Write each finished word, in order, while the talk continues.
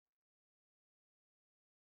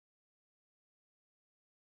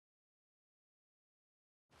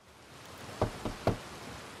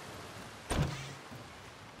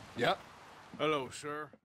Yep. Hello, sir.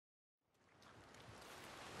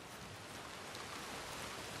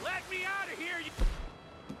 Let me out of here, you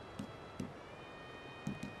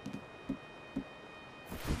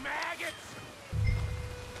maggots!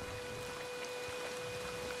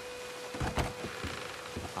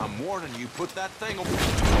 I'm warning you, put that thing on.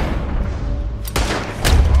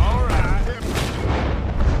 All right.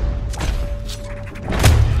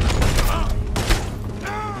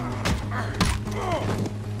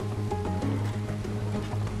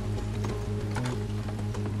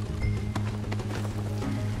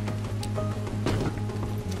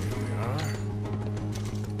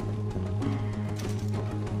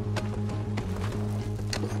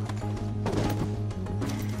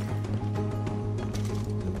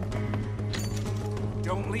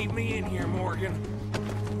 Don't leave me in here, Morgan.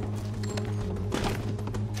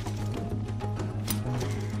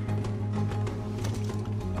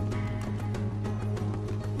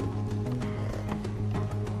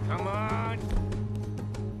 Come on.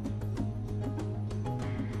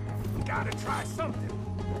 Gotta try something.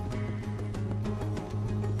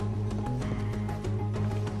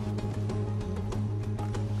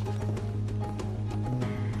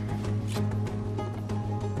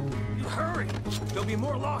 You hurry. There'll be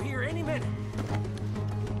more law here any minute.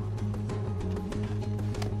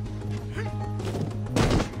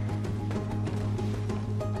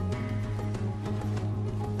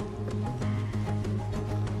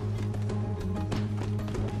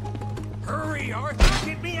 Hurry, Arthur!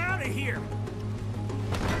 Get me out of here!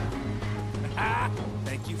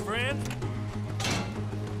 Thank you, friend.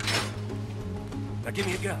 Now give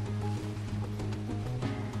me a gun.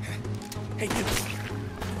 Hey, you.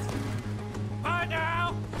 Bye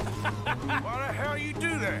now! Why the hell you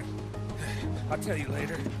do that? I'll tell you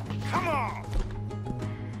later. Come on!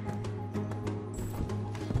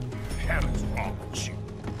 The hell is wrong with you?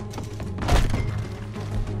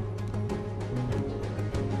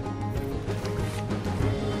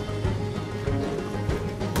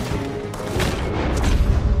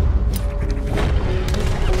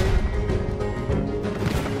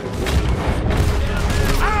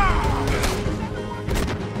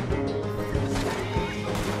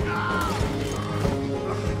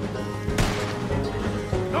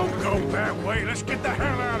 Don't go that way. Let's get the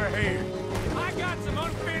hell out of here. I got some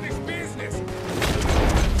unfinished business.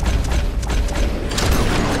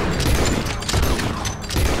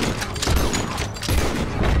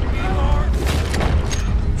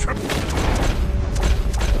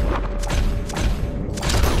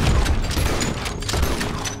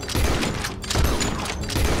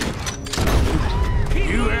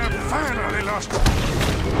 You have finally lost.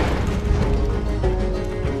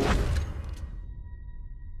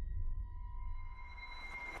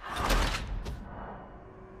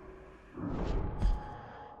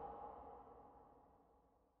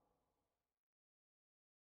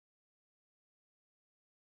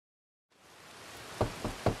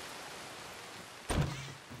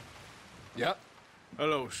 Yep.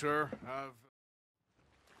 Hello, sir.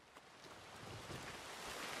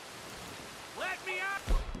 Let me out!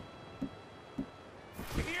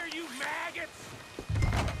 Here, you maggots!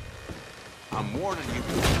 I'm warning you.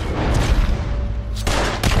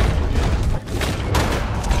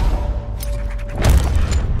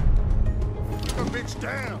 Put the bitch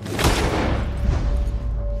down.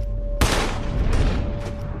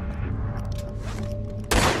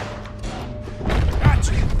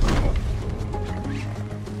 Gotcha.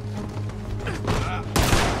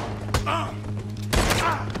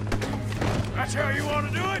 That's how you want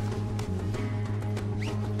to do it?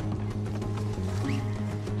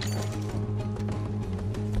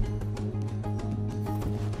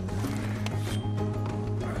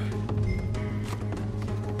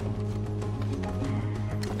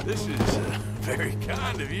 This is very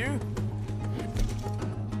kind of you. Here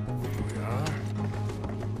we are.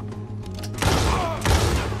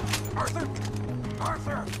 Arthur!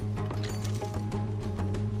 Arthur!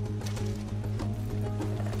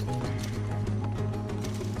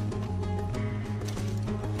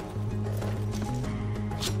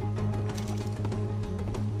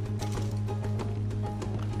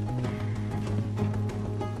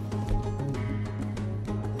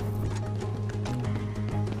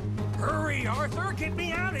 Hurry, Arthur! Get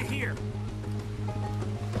me out of here!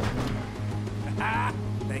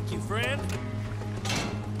 Thank you, friend.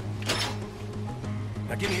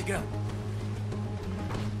 Now give me a gun.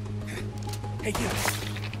 Hey, you.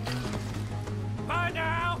 Bye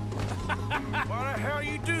now! Why the hell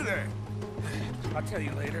you do that? I'll tell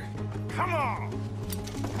you later. Come on!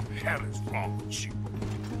 The hell is wrong with you?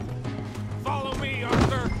 Follow me,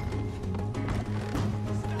 Arthur!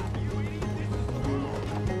 Stop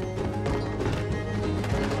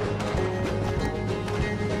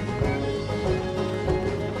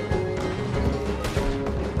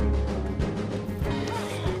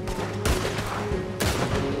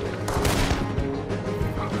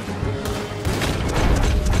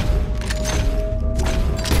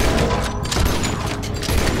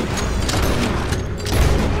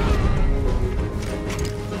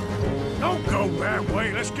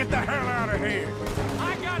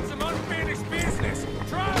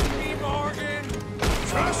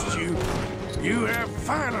You have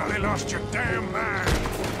finally lost your damn mind.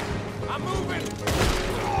 I'm moving!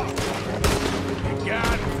 You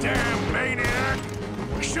goddamn maniac!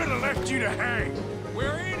 We should have left you to hang.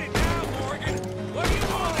 We're in it now, Morgan! What do you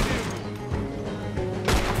want to do?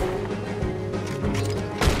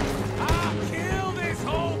 I'll kill this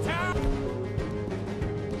whole town!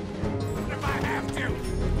 If I have to!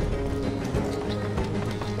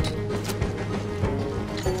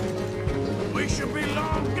 We should be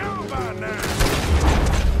long gone by now.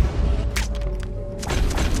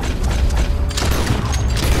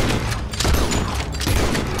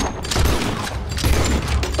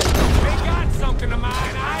 Something of mine,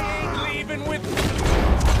 I ain't leaving with...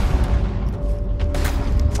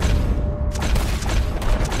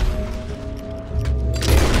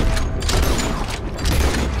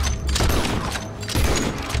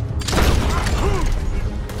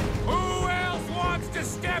 Who else wants to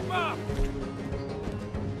step up?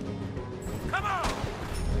 Come on!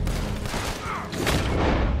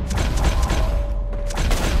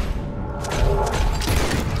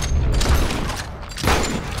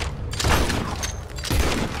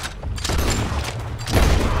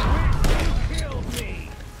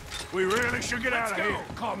 We really should get out of here.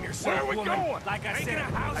 Calm yourself, Where are we woman. going? Like I said,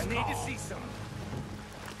 I need to see some.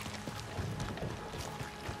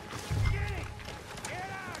 Get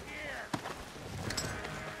out here!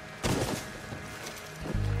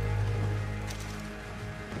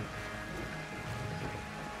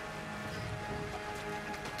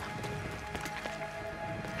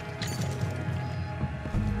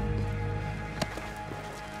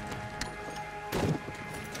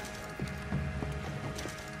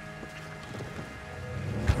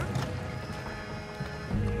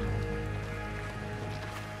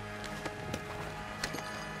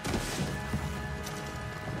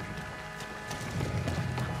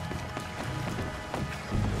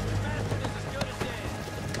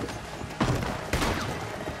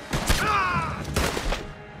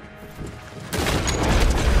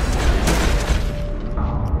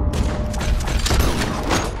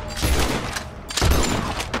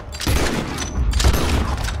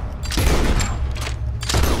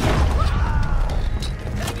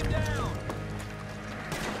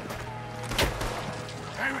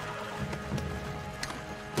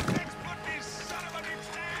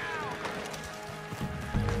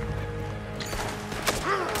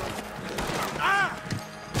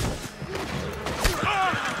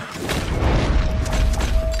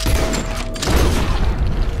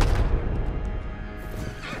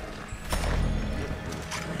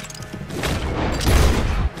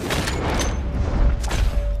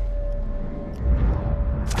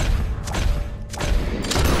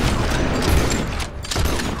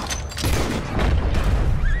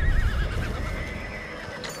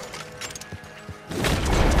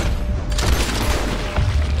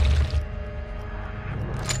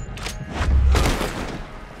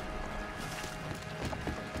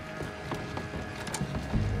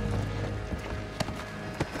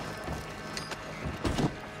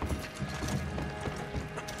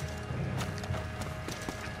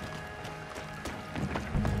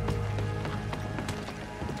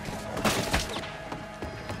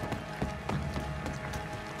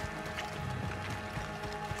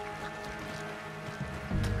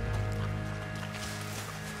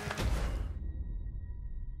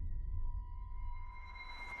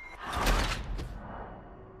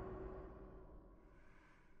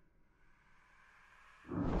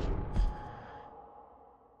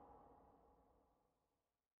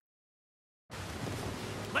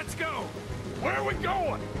 Let's go! Where are we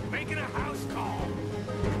going? Making a house call.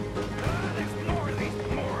 There's more of these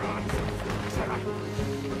morons.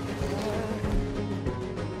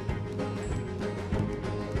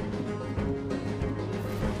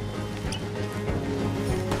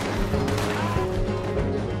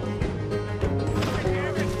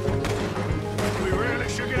 We really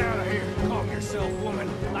should get out of here. Calm yourself, woman.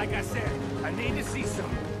 Like I said, I need to see some.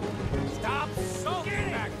 Stop sulking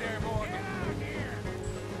back there, Morgan. Get out here!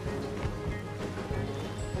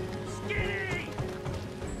 Skinny!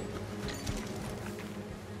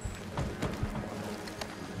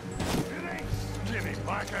 It ain't Skinny,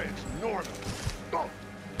 Micah. It's Norman. Oh.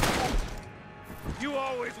 You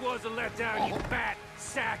always was a letdown, you fat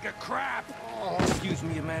sack of crap! Excuse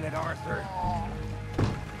me a minute, Arthur.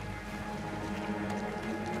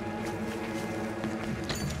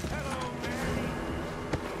 Hello, Mary.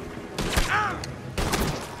 Ah!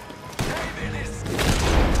 Hey, Dennis!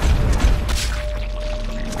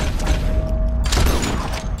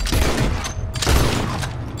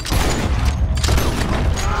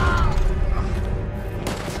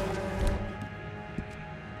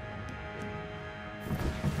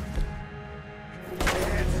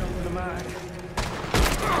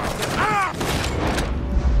 ride.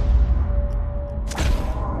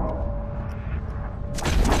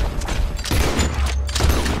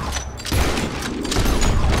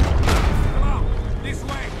 Come on, this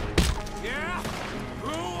way. Yeah?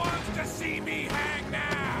 Who wants to see me hang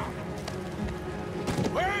now?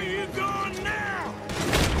 Where are you going now?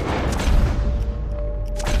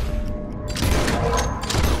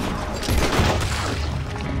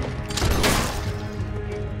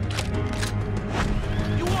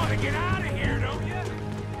 You want to get out of here, don't you?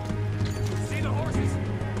 See the horses?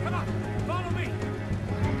 Come on, follow me.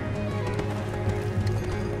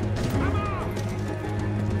 Come on!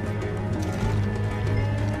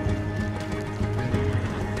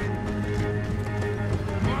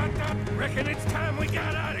 What the? Reckon it's time we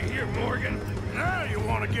got out of here, Morgan. Now you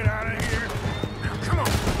want to get out of here? Now, come on.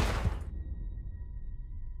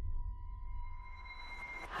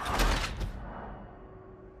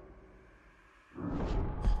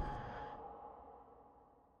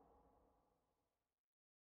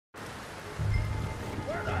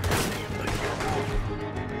 Where the hell do you think you're going?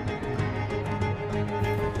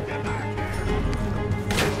 Get back here!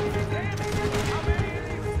 Damn it! How many of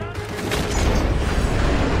these sons of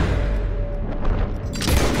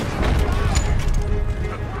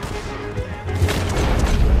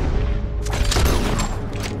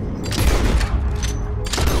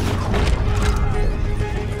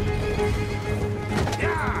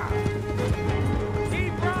Yeah!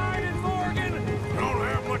 Keep riding, Morgan! Don't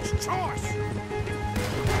have much choice.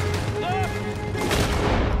 Look!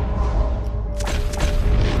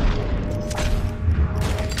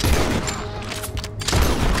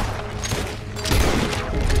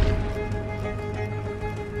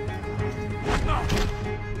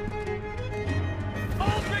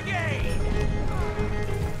 Full brigade!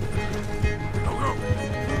 Go, go.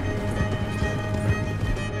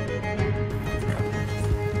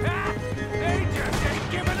 Ah, they just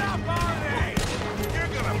ain't giving up, are they? You're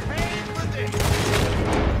gonna pay for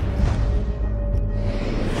this.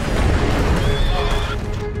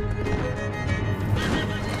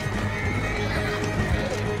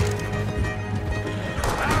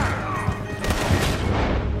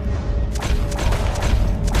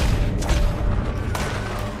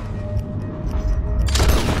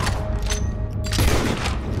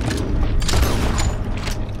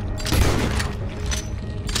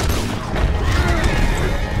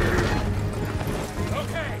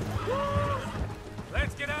 Okay.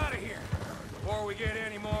 Let's get out of here before we get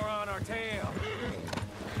any more on our tail.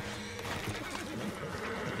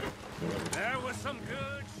 That was some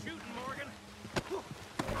good shooting, Morgan.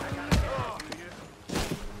 I gotta get to you.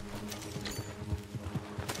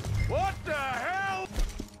 What the hell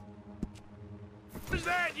was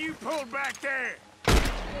that you pulled back there?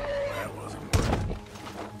 That wasn't working.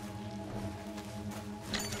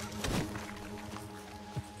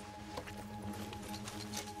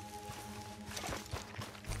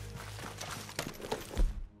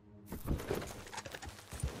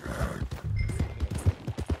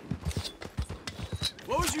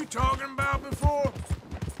 What was you talking about before?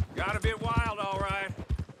 Got a bit wild, all right.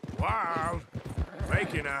 Wild?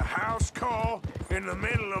 Making a house call in the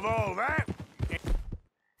middle of all that?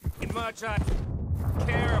 Ain't much I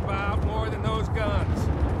care about more than those guns.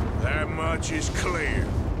 That much is clear.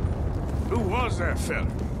 Who was that fella?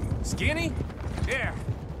 Skinny? Yeah,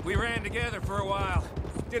 we ran together for a while.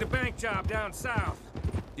 Did a bank job down south.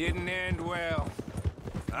 Didn't end well.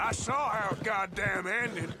 I saw how it goddamn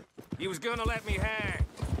ended. He was gonna let me hang.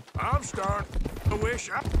 I'm starting to wish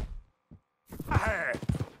I had.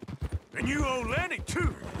 And you owe Lenny,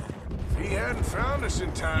 too. If he hadn't found us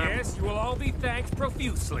in time... Yes, you will all be thanked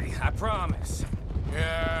profusely, I promise.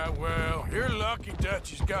 Yeah, well, you're lucky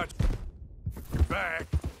Dutch has got your back.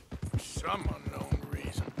 For some unknown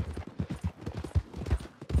reason.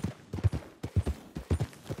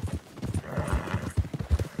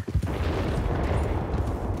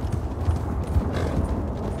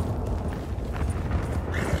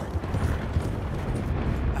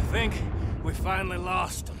 I think we finally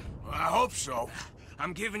lost him. I hope so.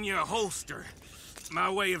 I'm giving you a holster. My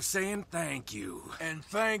way of saying thank you. And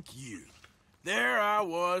thank you. There I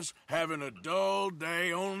was, having a dull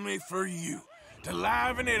day only for you. To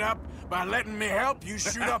liven it up by letting me help you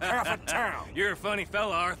shoot up half a town. You're a funny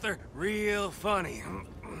fella, Arthur. Real funny.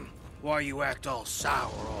 Why you act all sour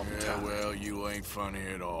all the Yeah, time? well, you ain't funny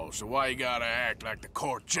at all. So why you gotta act like the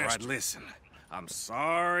court All right, jester? listen. I'm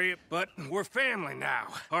sorry, but we're family now.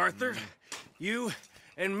 Arthur, you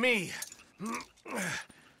and me.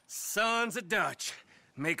 Sons of Dutch.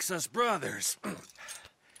 Makes us brothers.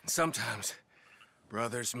 Sometimes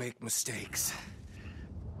brothers make mistakes.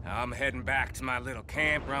 I'm heading back to my little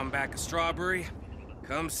camp round back of Strawberry.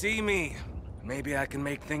 Come see me. Maybe I can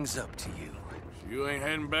make things up to you. You ain't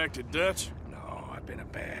heading back to Dutch? No, I've been a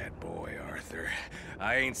bad boy, Arthur.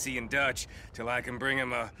 I ain't seeing Dutch till I can bring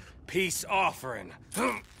him a peace offering.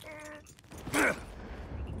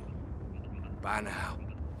 Bye now.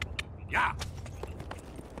 Yeah.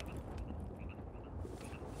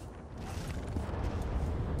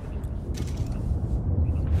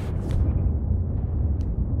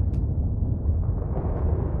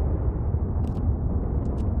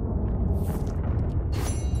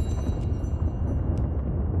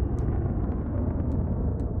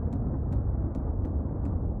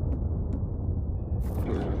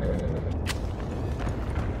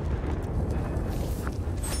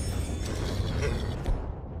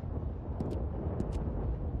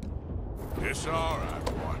 It's all right,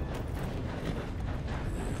 boy.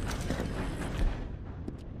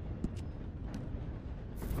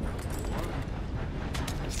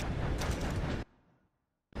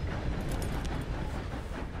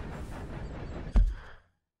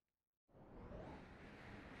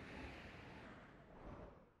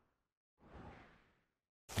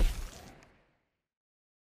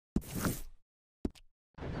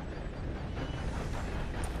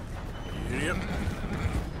 Yep.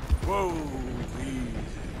 Whoa, easy.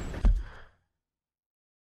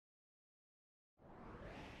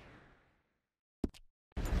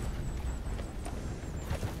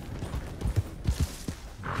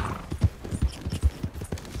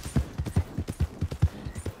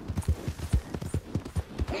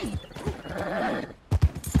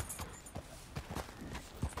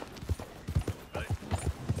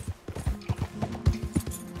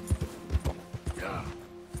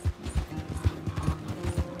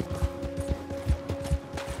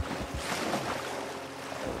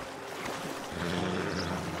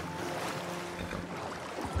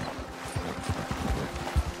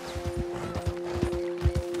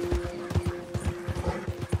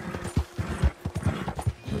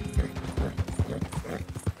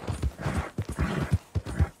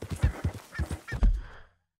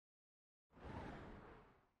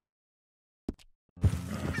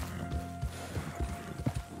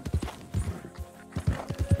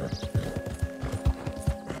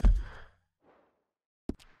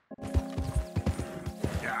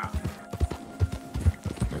 Yeah.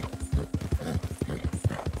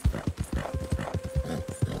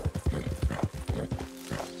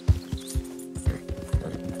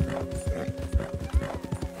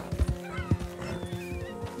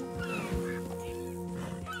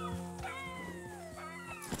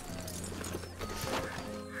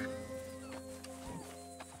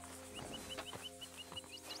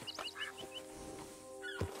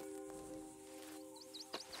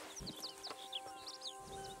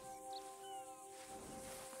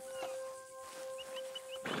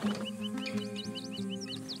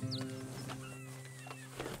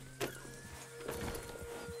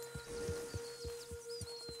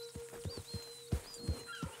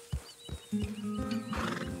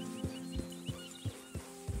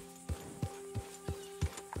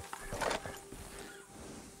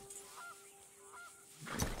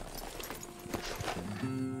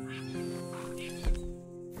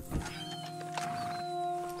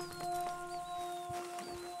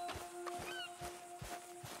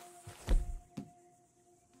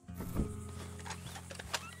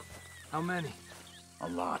 How many? A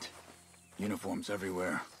lot. Uniforms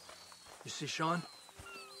everywhere. You see Sean?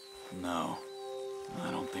 No,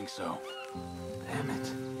 I don't think so. Damn it.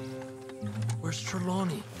 Where's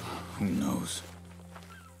Trelawney? Who knows?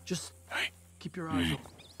 Just Hey. keep your eyes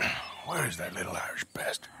open. Where's that little Irish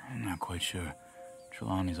bastard? I'm not quite sure.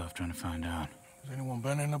 Trelawney's off trying to find out. Has anyone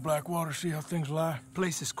been in the Blackwater, see how things lie?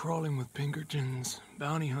 Place is crawling with Pinkertons,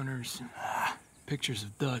 bounty hunters, pictures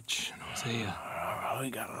of Dutch and Hosea. We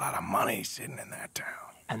got a lot of money sitting in that town.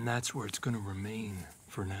 And that's where it's gonna remain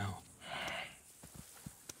for now.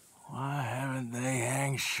 Why haven't they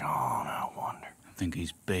hanged Sean, I wonder? I think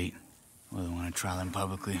he's bait. Well, they want to trial him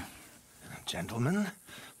publicly. Gentlemen,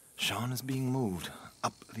 Sean is being moved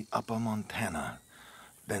up the upper Montana,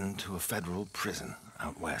 then to a federal prison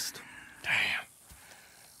out west. Damn.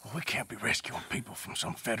 Well, we can't be rescuing people from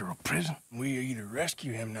some federal prison. We either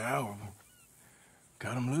rescue him now or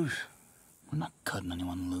cut him loose. We're not cutting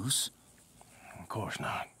anyone loose. Of course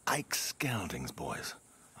not. Ike Skelding's boys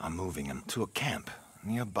are moving him to a camp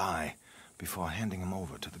nearby before handing him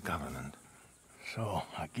over to the government. So,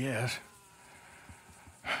 I guess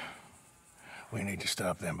we need to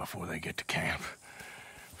stop them before they get to camp.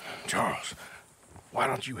 Charles, why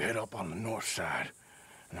don't you head up on the north side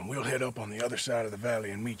and then we'll head up on the other side of the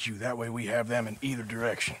valley and meet you. That way we have them in either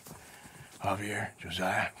direction. Javier,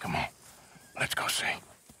 Josiah, come on. Let's go see.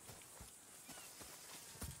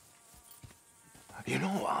 You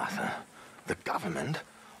know, Arthur, the government,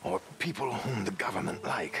 or people whom the government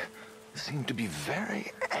like, seem to be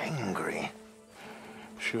very angry.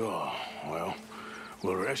 Sure. Well,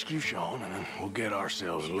 we'll rescue Sean, and then we'll get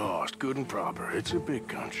ourselves lost, good and proper. It's a big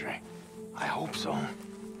country. I hope so.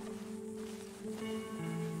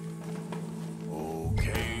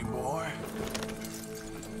 Okay, boy.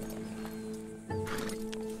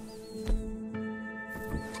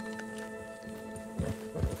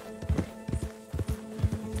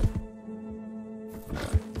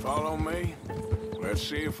 Follow me. Let's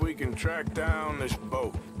see if we can track down this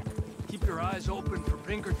boat. Keep your eyes open for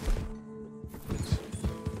Pinkertons.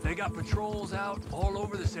 They got patrols out all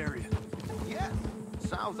over this area. Yes,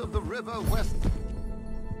 south of the river, west.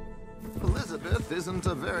 Elizabeth isn't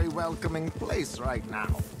a very welcoming place right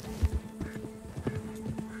now.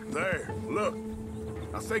 There, look.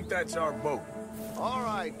 I think that's our boat. All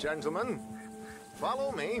right, gentlemen.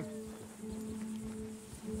 Follow me.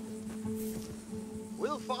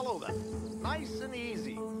 We'll follow them. Nice and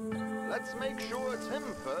easy. Let's make sure it's him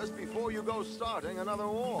first before you go starting another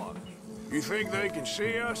war. You think they can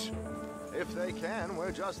see us? If they can,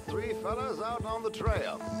 we're just three fellas out on the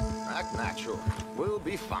trail. Act natural. We'll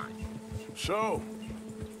be fine. So,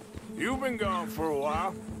 you've been gone for a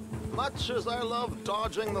while. Much as I love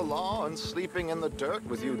dodging the law and sleeping in the dirt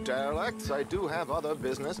with you derelicts, I do have other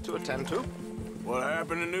business to attend to. What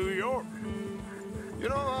happened in New York? You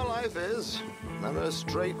know how life is. Never a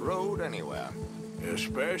straight road anywhere.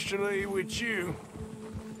 Especially with you.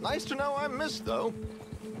 Nice to know I'm missed, though.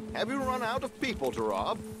 Have you run out of people to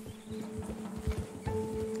rob?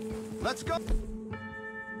 Let's go.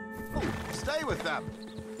 Oh, stay with them.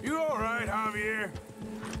 You all right, Javier?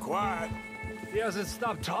 Quiet. He hasn't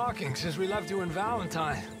stopped talking since we left you in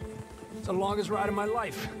Valentine. It's the longest ride of my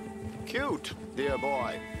life. Cute, dear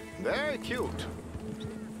boy. Very cute.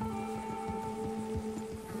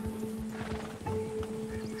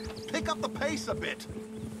 Pick up the pace a bit.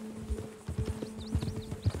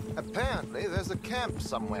 Apparently, there's a camp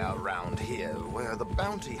somewhere around here where the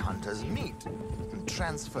bounty hunters meet and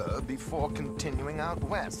transfer before continuing out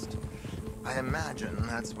west. I imagine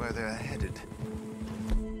that's where they're headed.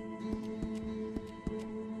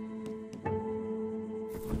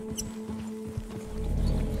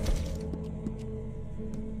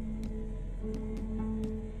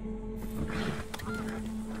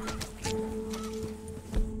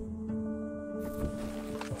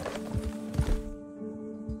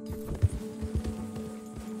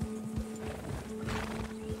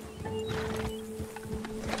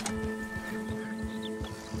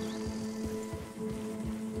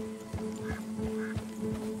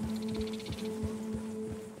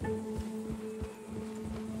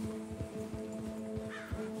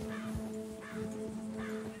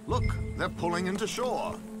 Look, they're pulling into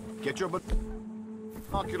shore. Get your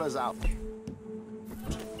binoculars out.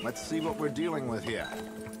 Let's see what we're dealing with here.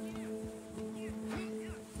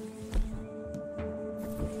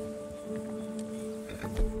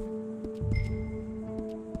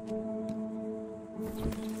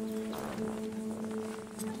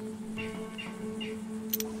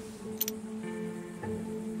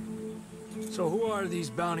 So who are these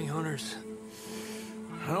bounty hunters?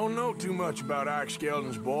 I don't know too much about Ike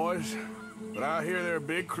Skeldon's boys, but I hear they're a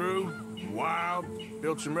big crew, wild,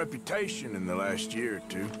 built some reputation in the last year or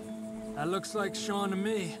two. That looks like Sean to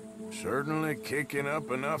me. Certainly kicking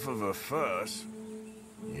up enough of a fuss.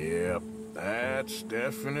 Yep, that's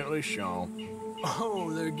definitely Sean.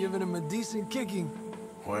 Oh, they're giving him a decent kicking.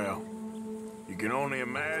 Well, you can only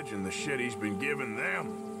imagine the shit he's been giving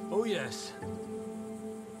them. Oh, yes.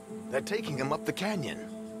 They're taking him up the canyon.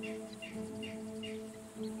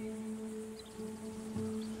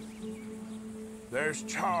 There's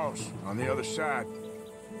Charles on the other side.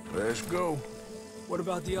 Let's go. What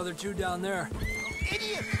about the other two down there?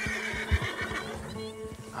 Idiot!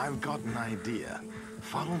 I've got an idea.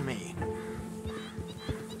 Follow me.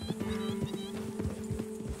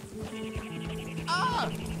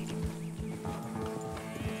 Ah!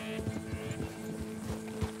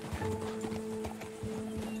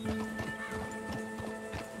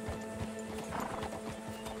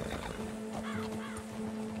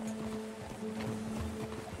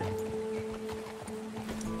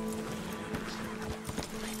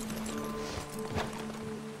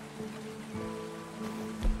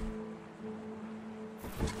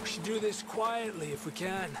 We should do this quietly if we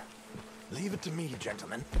can. Leave it to me,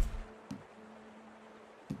 gentlemen.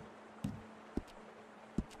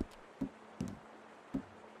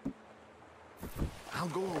 I'll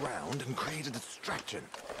go around and create a distraction.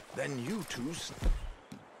 Then you two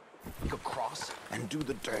sneak across and do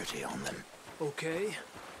the dirty on them. Okay.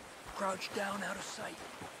 Crouch down out of sight.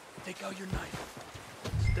 Take out your knife.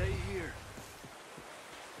 Stay here.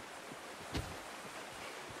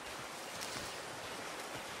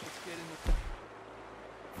 Let's get in the...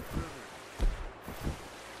 Further.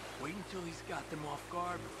 Wait until he's got them off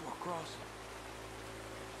guard before crossing.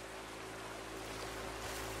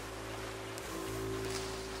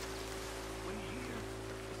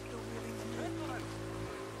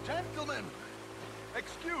 Gentlemen,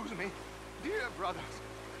 excuse me. Dear brothers,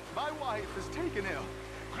 my wife is taken ill.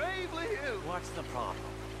 Gravely ill. What's the problem?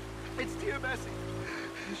 It's dear Bessie.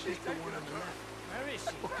 She's The one on the left. Where is she?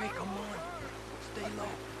 Okay, come on. Stay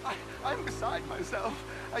low. I'm beside myself.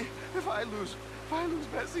 If I lose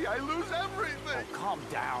Bessie, I lose everything. Oh, calm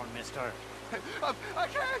down, mister. I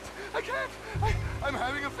can't. I'm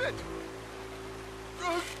having a fit.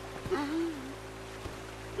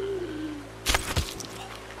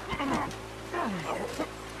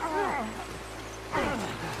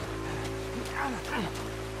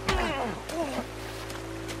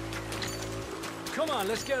 Come on,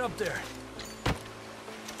 let's get up there.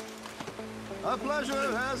 A pleasure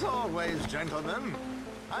as always, gentlemen.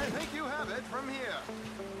 I think you have it from here.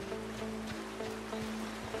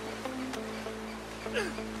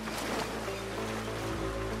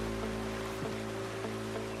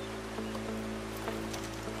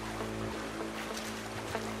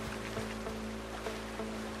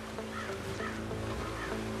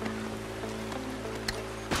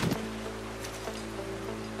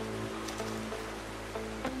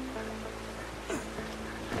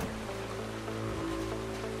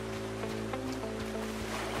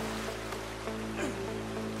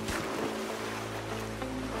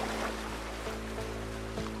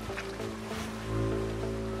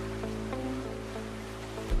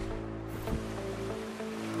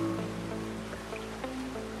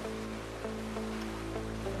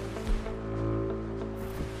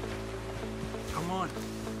 Come on.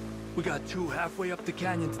 We got two halfway up the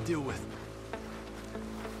canyon to deal with.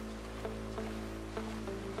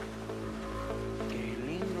 Qué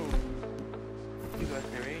lindo. You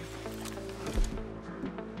got there, eh?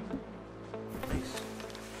 Nice.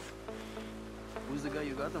 Who's the guy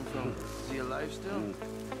you got them from? Is he alive still?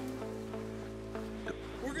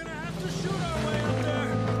 We're gonna have to shoot our way up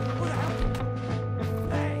there. Who the hell?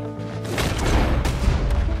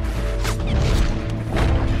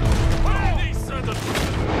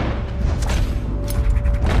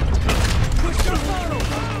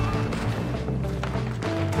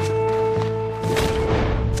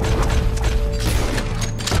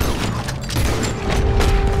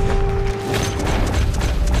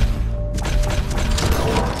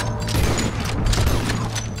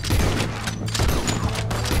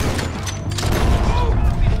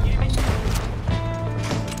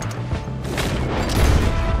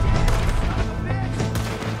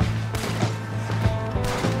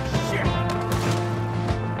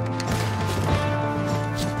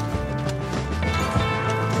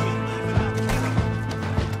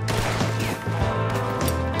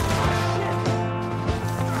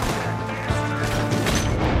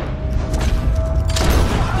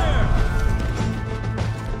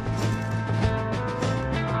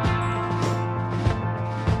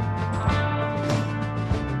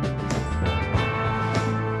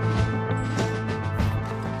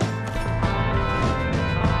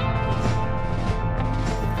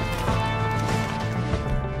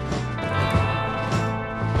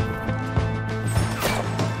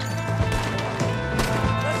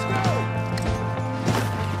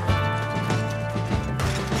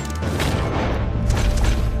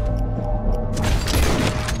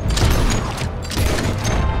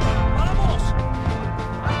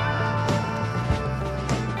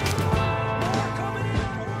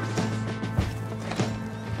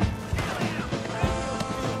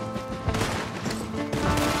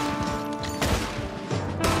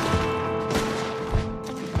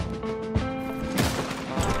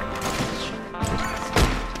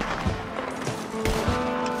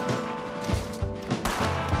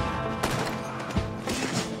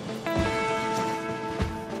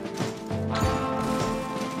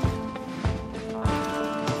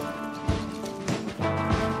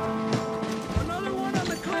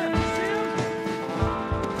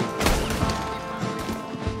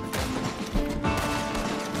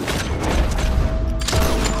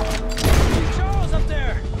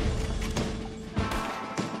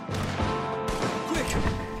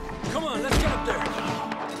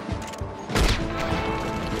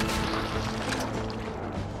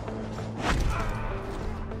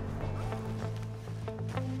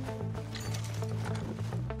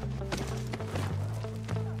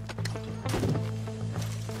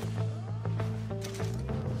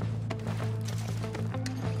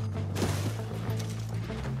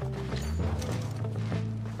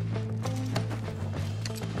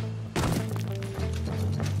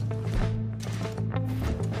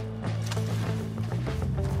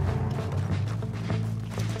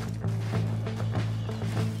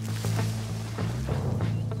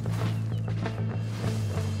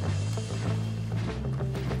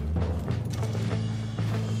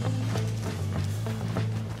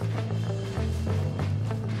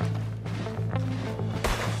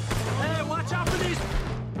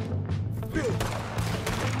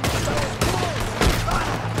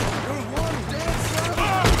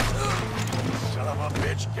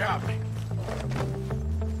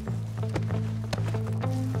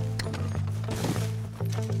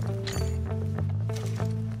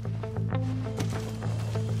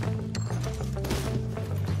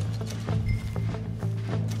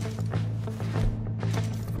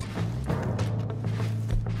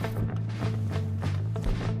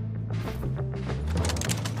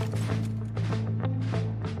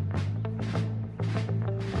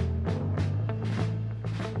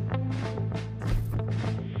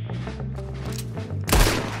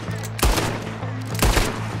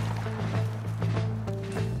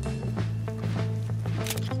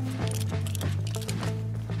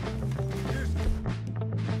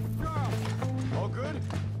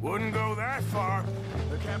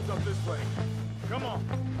 camp's up this way. Come on.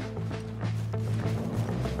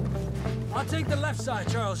 I'll take the left side,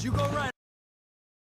 Charles. You go right.